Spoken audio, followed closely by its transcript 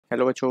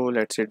Hello बच्चों,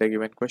 let's see the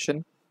given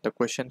question. The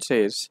question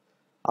says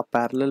a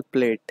parallel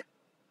plate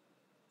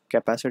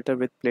capacitor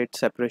with plate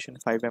separation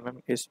 5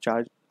 mm is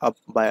charged up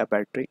by a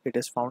battery. It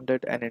is found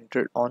that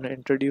on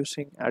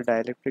introducing a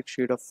dielectric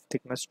sheet of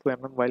thickness 2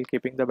 mm while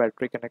keeping the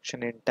battery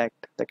connection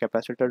intact, the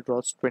capacitor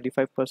draws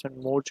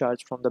 25% more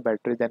charge from the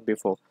battery than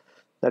before.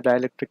 The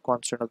dielectric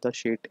constant of the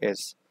sheet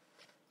is.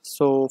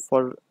 So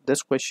for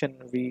this question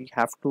we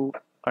have to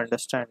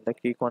understand the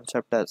key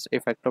concept as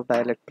effect of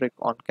dielectric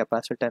on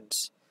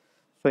capacitance.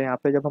 तो यहाँ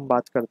पे जब हम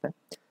बात करते हैं,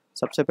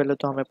 सबसे पहले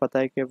तो हमें पता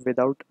है कि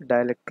विदाउट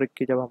डाइलेक्ट्रिक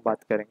की जब हम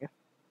बात करेंगे,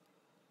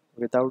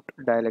 विदाउट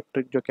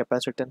डाइलेक्ट्रिक जो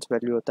कैपेसिटेंस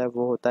वैल्यू होता है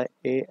वो होता है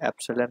A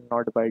epsilon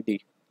not bye D,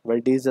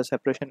 where D is the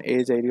separation, A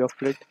is area of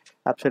plate,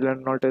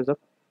 epsilon not is the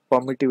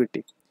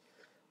permittivity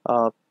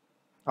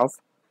of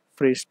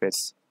free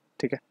space.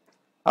 ठीक है,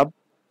 अब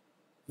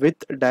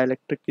विथ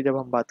डाइलेक्ट्रिक की जब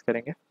हम बात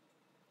करेंगे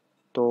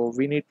तो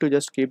we need to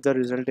just keep the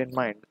result in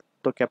mind.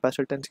 तो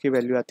कैपेसिटेंस की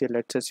वैल्यू आती है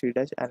let's say C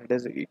dash and it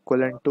is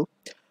equivalent to,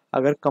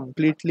 अगर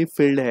कंप्लीटली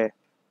फिल्ड है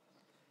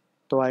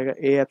तो आएगा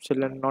ए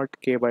एप्सिलॉन नॉट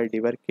के बाई डी,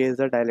 वेयर के इज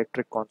द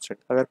डाइलेक्ट्रिक कांस्टेंट,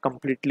 अगर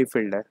कंप्लीटली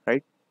फिल्ड है,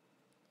 राइट.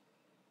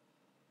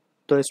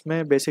 तो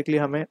इसमें बेसिकली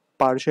हमें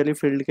पार्शियली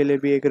फिल्ड के लिए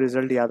भी एक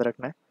रिजल्ट याद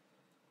रखना है.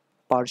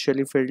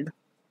 पार्शियली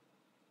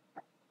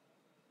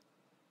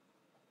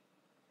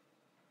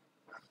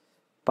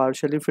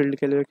फिल्ड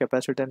के लिए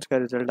कैपेसिटेंस का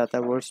रिजल्ट आता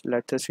है वो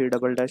let's say C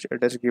double dash,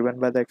 it is given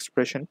by the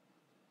expression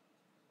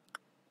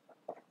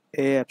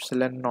A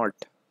epsilon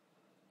not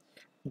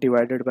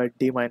divided by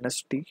d minus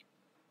t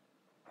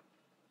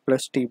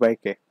plus t by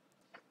k.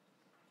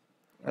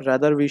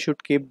 Rather we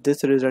should keep this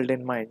result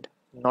in mind,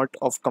 not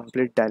of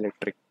complete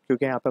dielectric,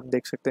 क्योंकि यहाँ पे हम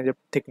देख सकते हैं जब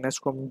thickness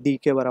को हम d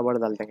के बराबर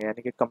डाल देंगे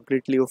यानी कि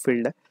completely वो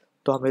फील्ड है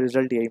तो हमें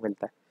रिजल्ट यही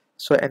मिलता है.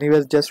 So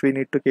anyways just we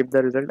need to keep the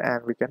result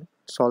and we can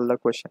solve the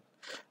question.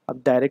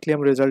 अब डायरेक्टली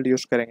हम रिजल्ट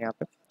यूज करेंगे यहाँ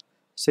पे,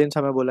 सिंस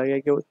हमें बोला गया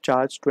कि वो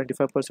चार्ज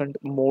 25%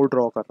 मोर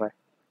ड्रॉ कर रहा है.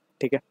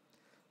 ठीक है,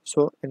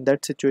 सो in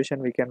that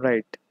situation we can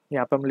write,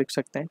 यहाँ पे हम लिख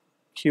सकते हैं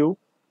Q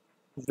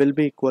will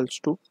be equals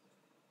to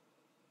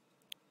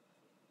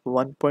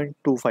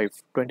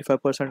 1.25,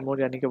 25% more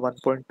यानी कि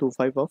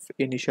 1.25 of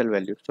initial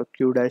value. So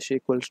Q dash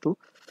equals to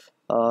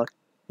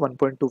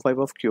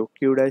 1.25 of Q.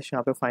 Q dash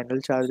यहाँ पे final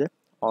charge है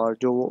और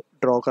जो वो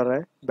draw कर रहा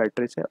है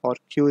बैटरी से, और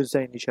Q is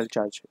the initial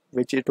charge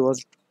which it was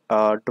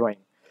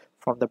drawing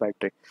from the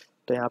battery.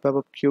 तो यहाँ पे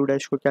अब Q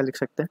dash को क्या लिख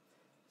सकते हैं,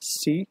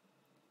 C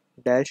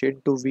dash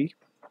into V.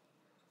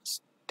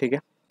 ठीक है,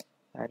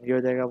 एंड ये हो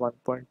जाएगा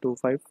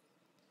 1.25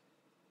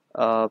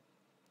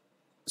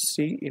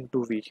 C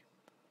इंटू वी,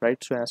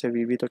 राइट. सो यहाँ से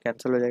वी तो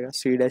कैंसिल हो जाएगा.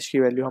 सी डैश की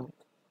वैल्यू हम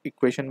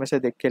इक्वेशन में से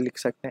देख के लिख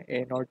सकते हैं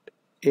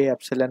A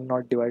epsilon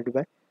not divide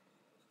by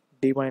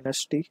D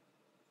minus T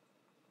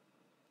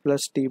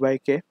plus T by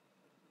के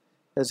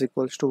is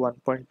equals to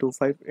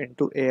 1.25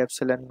 into A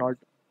epsilon not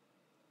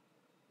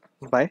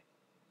bye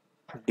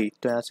D.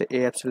 तो यहाँ से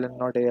ए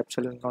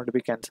एप्सिलॉन नॉट भी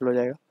कैंसिल हो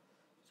जाएगा.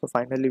 So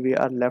finally we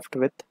are left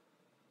with,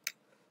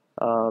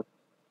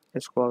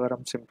 इसको अगर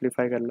हम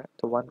सिंप्लीफाई कर लें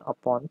तो 1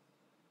 upon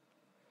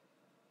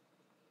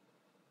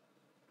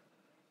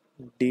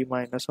d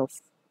minus of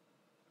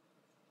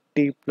t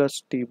plus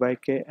t by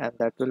k and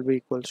that will be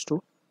equals to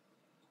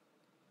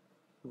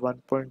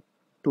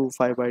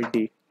 1.25 by d.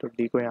 तो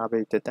d को यहाँ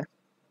भेज देते हैं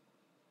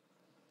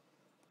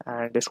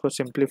एंड इसको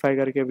सिंप्लीफाई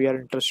करके we are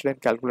interested in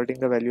calculating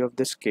the value of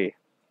this k.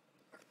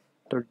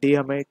 तो d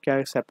हमें क्या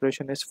है,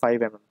 separation is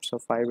 5 mm, so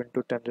 5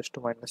 into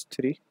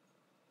 10⁻³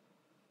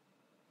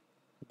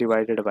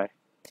 divided by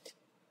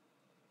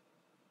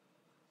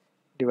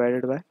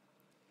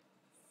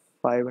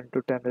 5 into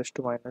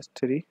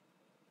 10⁻³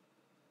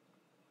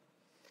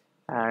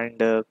 and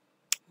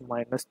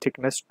minus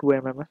thickness 2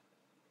 mm है,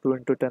 2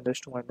 into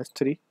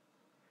 10⁻³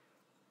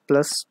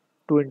 plus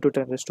 2 into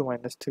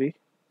 10⁻³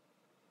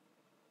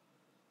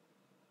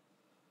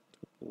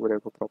 पूरे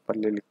को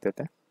प्रॉपरली लिख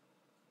देते हैं.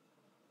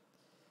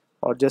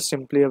 और जस्ट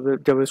सिंपली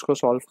अब जब इसको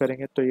सॉल्व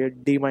करेंगे तो ये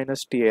d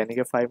माइनस टी है यानी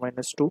कि 5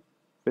 minus 2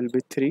 will be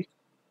 3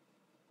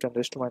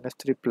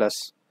 10⁻³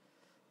 plus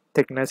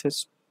thickness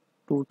is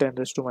 2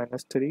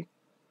 10⁻³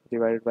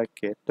 divided by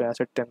k. तो यहाँ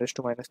से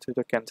 10⁻³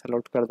 तो कैंसिल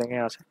आउट कर देंगे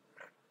यहाँ से.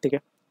 ठीक है,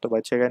 तो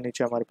बचेगा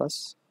नीचे हमारे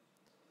पास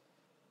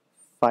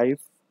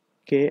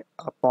 5k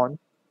upon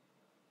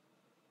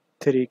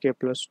 3k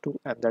plus 2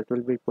 and that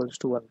will be equals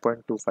to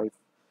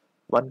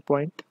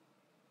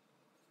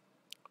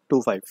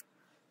 1.25.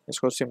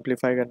 इसको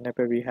सिंप्लीफाई करने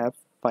पे we have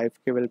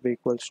 5k will be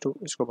equals to,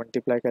 इसको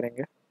मल्टीप्लाई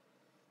करेंगे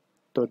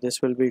तो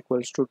this will be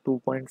equals to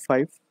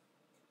 2.5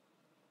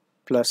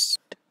 plus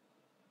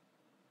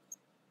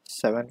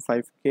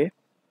 75k.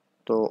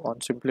 So on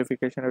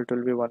simplification it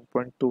will be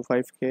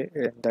 1.25k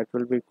and that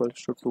will be equals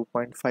to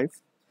 2.5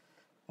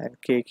 and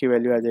k की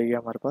value आ जाएगी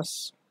हमारे पास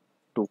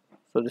 2.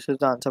 So this is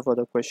the answer for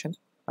the question.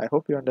 I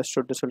hope you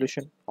understood the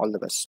solution. All the best.